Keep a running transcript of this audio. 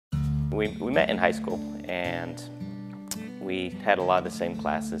We met in high school, and we had a lot of the same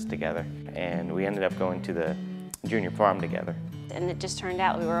classes together, and we ended up going to the junior prom together. And it just turned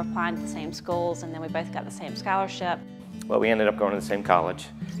out we were applying to the same schools, and then we both got the same scholarship. Well, we ended up going to the same college.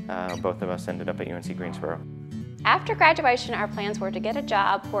 Both of us ended up at UNC Greensboro. After graduation, our plans were to get a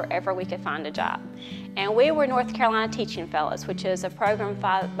job wherever we could find a job. And we were North Carolina Teaching Fellows, which is a program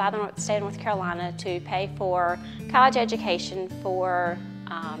by the state of North Carolina to pay for college education for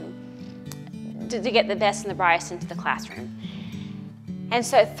to get the best and the brightest into the classroom. And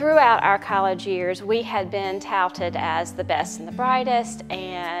so throughout our college years, we had been touted as the best and the brightest,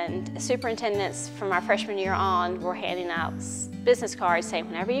 and superintendents from our freshman year on were handing out business cards saying,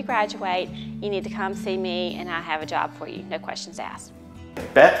 whenever you graduate, you need to come see me and I have a job for you, no questions asked.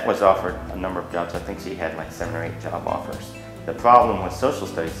 Beth was offered a number of jobs. I think she had like 7 or 8 job offers. The problem with social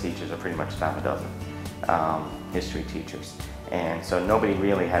studies teachers are pretty much a dime a dozen, history teachers. And so nobody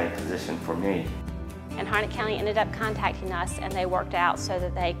really had a position for me. And Harnett County ended up contacting us, and they worked out so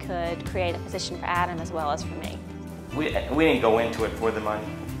that they could create a position for Adam as well as for me. We didn't go into it for the money,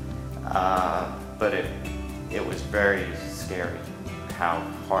 but it was very scary how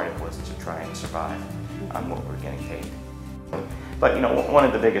hard it was to try and survive on what we were getting paid. But you know, one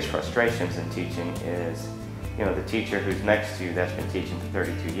of the biggest frustrations in teaching is, you know, the teacher who's next to you that's been teaching for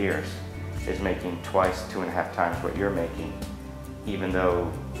 32 years is making twice, 2.5 times what you're making, even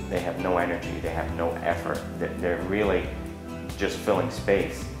though they have no energy, they have no effort. They're really just filling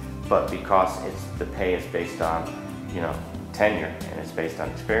space. But because the pay is based on, you know, tenure and it's based on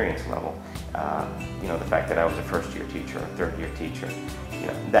experience level, you know, the fact that I was a first-year teacher or a third-year teacher, you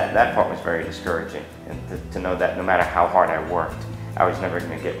know, that part was very discouraging. And to know that no matter how hard I worked, I was never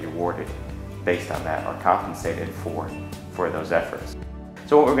going to get rewarded based on that or compensated for those efforts.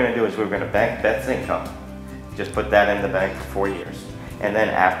 So what we're going to do is we're going to bank Beth's income, just put that in the bank for 4 years. And then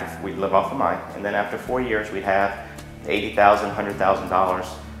after, we'd live off of mine, and then after 4 years we'd have $80,000,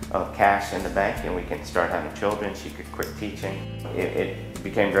 $100,000 of cash in the bank, and we can start having children. She could quit teaching. It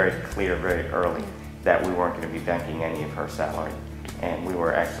became very clear very early that we weren't going to be banking any of her salary, and we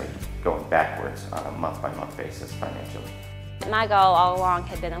were actually going backwards on a month-by-month basis financially. My goal all along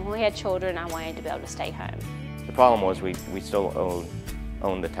had been that when we had children, I wanted to be able to stay home. The problem was we still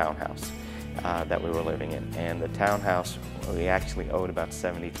owned the townhouse that we were living in, and the townhouse, we actually owed about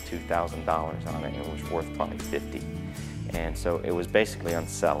 $72,000 on it, and it was worth probably $50,000. And so it was basically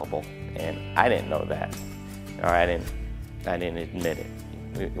unsellable, and I didn't know that, or I didn't admit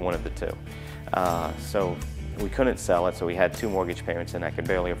it, one of the two. So we couldn't sell it, so we had 2 mortgage payments, and I could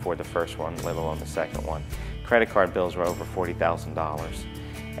barely afford the first one, let alone the second one. Credit card bills were over $40,000,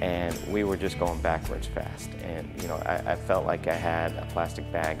 and we were just going backwards fast. And you know, I felt like I had a plastic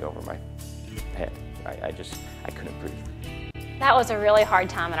bag over my head. I couldn't breathe. That was a really hard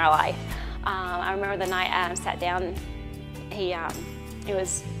time in our life. I remember the night Adam sat down. He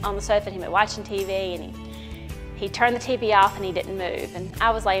was on the sofa and he was watching TV, and he turned the TV off and he didn't move. And I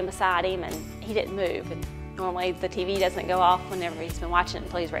was laying beside him and he didn't move. And normally the TV doesn't go off whenever he's been watching it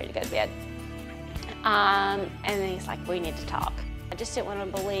until he's ready to go to bed. And then he's like, we need to talk. I just didn't want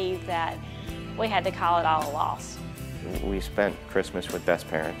to believe that we had to call it all a loss. We spent Christmas with Beth's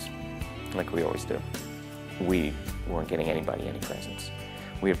parents, like we always do. We weren't getting anybody any presents.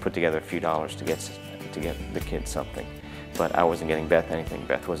 We had put together a few dollars to get the kids something, but I wasn't getting Beth anything.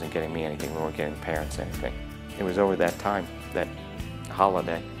 Beth wasn't getting me anything. We weren't getting the parents anything. It was over that time, that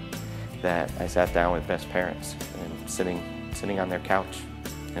holiday, that I sat down with Beth's parents and sitting on their couch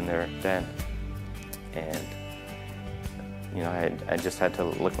in their den, and you know, I just had to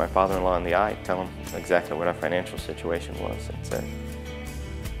look my father-in-law in the eye, tell him exactly what our financial situation was, and said,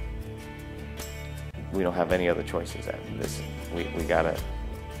 we don't have any other choices after this. We gotta.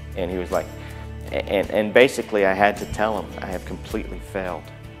 And he was like, and basically I had to tell him, I have completely failed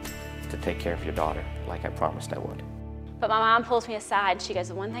to take care of your daughter like I promised I would. But my mom pulls me aside and she goes,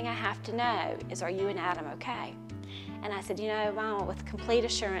 the one thing I have to know is, are you and Adam okay? And I said, you know, Mama, with complete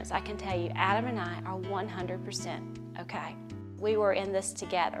assurance, I can tell you Adam and I are 100% okay. We were in this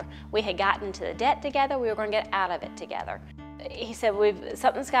together. We had gotten into the debt together. We were going to get out of it together. He said,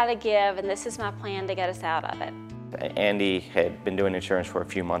 something's got to give, and this is my plan to get us out of it. Andy had been doing insurance for a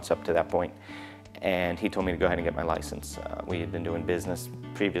few months up to that point, and he told me to go ahead and get my license. We had been doing business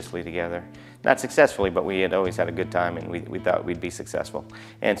previously together. Not successfully, but we had always had a good time, and we thought we'd be successful.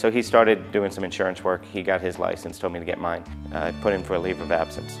 And so he started doing some insurance work. He got his license, told me to get mine. I put in for a leave of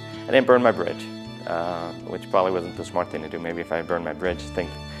absence. I didn't burn my bridge, which probably wasn't the smart thing to do. Maybe if I had burned my bridge, things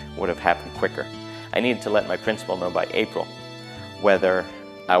would have happened quicker. I needed to let my principal know by April whether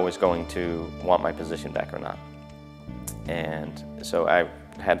I was going to want my position back or not. And so I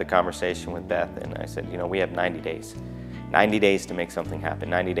had the conversation with Beth, and I said, you know, we have 90 days. 90 days to make something happen,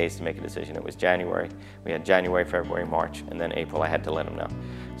 90 days to make a decision. It was January. We had January, February, March, and then April I had to let them know.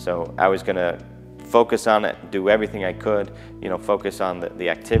 So I was gonna focus on it, do everything I could, you know, focus on the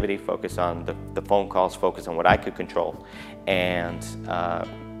activity, focus on the phone calls, focus on what I could control, and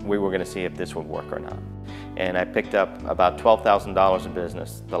we were gonna see if this would work or not. And I picked up about $12,000 of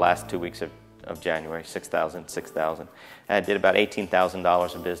business the last 2 weeks of January, 6,000. I did about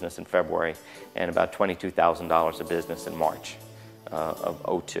 $18,000 of business in February and about $22,000 of business in March of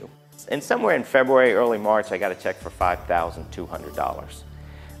 '02. And somewhere in February, early March, I got a check for $5,200.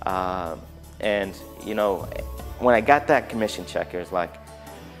 And you know, when I got that commission check, it was like,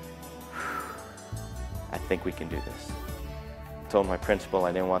 I think we can do this. I told my principal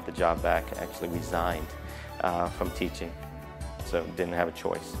I didn't want the job back. I actually resigned from teaching, so didn't have a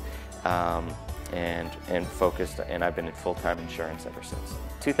choice. And focused, and I've been in full-time insurance ever since.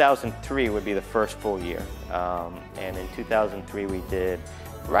 2003 would be the first full year, and in 2003 we did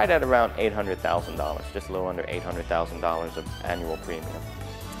right at around $800,000, just a little under $800,000 of annual premium.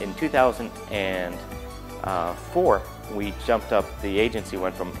 In 2004, we jumped up, the agency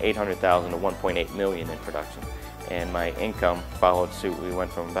went from $800,000 to $1.8 million in production, and my income followed suit. We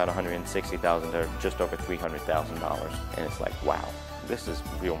went from about $160,000 to just over $300,000, and it's like, wow. This is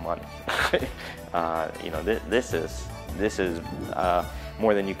real money. You know, this is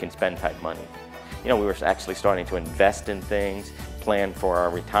more than you can spend type money. You know, we were actually starting to invest in things, plan for our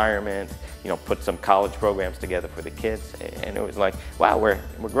retirement, you know, put some college programs together for the kids, and it was like, wow, we're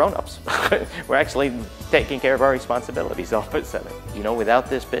grown-ups. We're actually taking care of our responsibilities all of a sudden. You know, without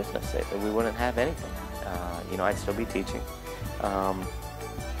this business, we wouldn't have anything. You know, I'd still be teaching.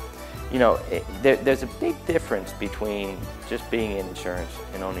 You know, there's a big difference between just being in insurance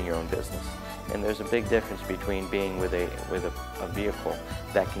and owning your own business. And there's a big difference between being with a vehicle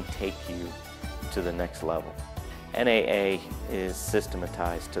that can take you to the next level. NAA is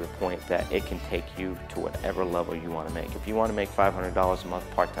systematized to the point that it can take you to whatever level you want to make. If you want to make $500 a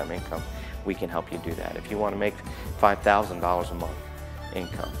month part-time income, we can help you do that. If you want to make $5,000 a month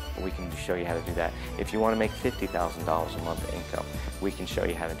income, we can show you how to do that. If you want to make $50,000 a month income, we can show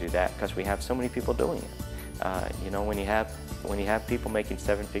you how to do that because we have so many people doing it. You know, when you have people making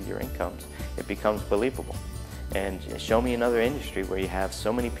seven-figure incomes, it becomes believable. And show me another industry where you have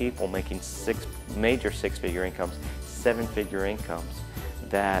so many people making major six-figure incomes, seven-figure incomes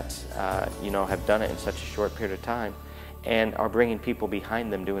that you know, have done it in such a short period of time and are bringing people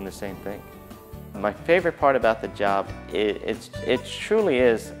behind them doing the same thing. My favorite part about the job, it truly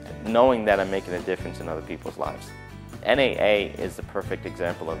is knowing that I'm making a difference in other people's lives. NAA is the perfect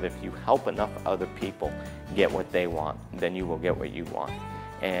example of if you help enough other people get what they want, then you will get what you want.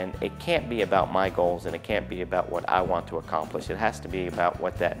 And it can't be about my goals, and it can't be about what I want to accomplish. It has to be about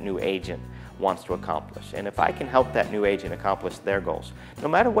what that new agent wants to accomplish. And if I can help that new agent accomplish their goals, no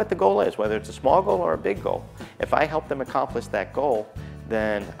matter what the goal is, whether it's a small goal or a big goal, if I help them accomplish that goal,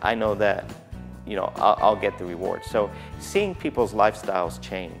 then I know that, you know, I'll get the reward. So seeing people's lifestyles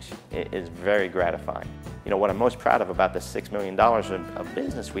change is very gratifying. You know, what I'm most proud of about the $6 million of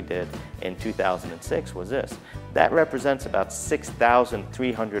business we did in 2006 was this. That represents about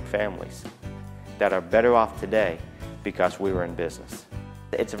 6,300 families that are better off today because we were in business.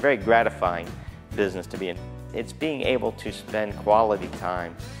 It's a very gratifying business to be in. It's being able to spend quality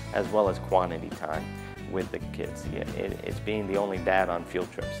time as well as quantity time with the kids. It's being the only dad on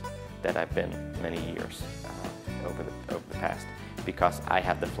field trips that I've been many years over the past, because I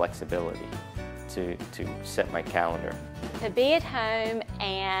have the flexibility to set my calendar. To be at home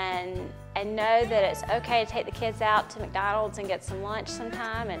and know that it's okay to take the kids out to McDonald's and get some lunch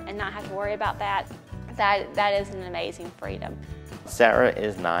sometime and not have to worry about that is an amazing freedom. Sarah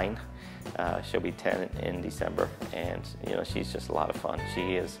is 9. She'll be 10 in December, and you know, she's just a lot of fun.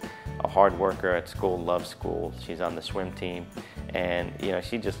 She is a hard worker at school, loves school. She's on the swim team, and you know,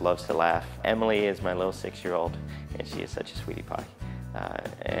 she just loves to laugh. Emily is my little 6-year-old, and she is such a sweetie pie,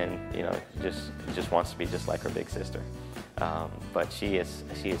 and you know, just wants to be just like her big sister. But she is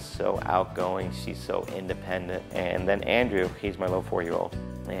so outgoing. She's so independent. And then Andrew, he's my little 4-year-old,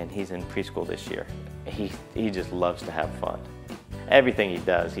 and he's in preschool this year. He just loves to have fun. Everything he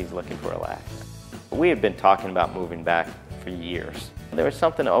does, he's looking for a laugh. We had been talking about moving back for years. There was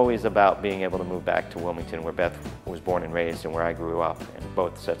something always about being able to move back to Wilmington, where Beth was born and raised and where I grew up, and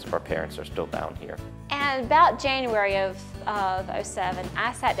both sets of our parents are still down here. And about January of '07,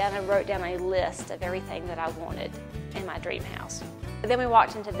 I sat down and wrote down a list of everything that I wanted in my dream house. But then we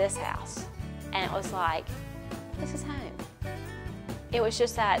walked into this house, and it was like, this is home. It was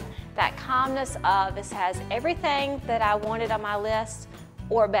just that calmness of, this has everything that I wanted on my list,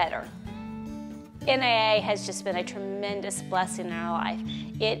 or better. NAA has just been a tremendous blessing in our life.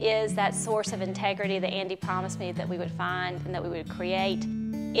 It is that source of integrity that Andy promised me that we would find and that we would create.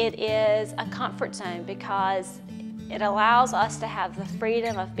 It is a comfort zone because it allows us to have the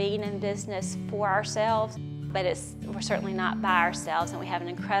freedom of being in business for ourselves, but we're certainly not by ourselves, and we have an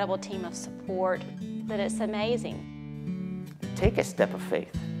incredible team of support. But it's amazing. Take a step of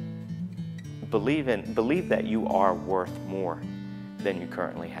faith. Believe that you are worth more than you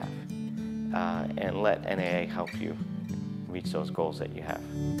currently have. And let NAA help you reach those goals that you have.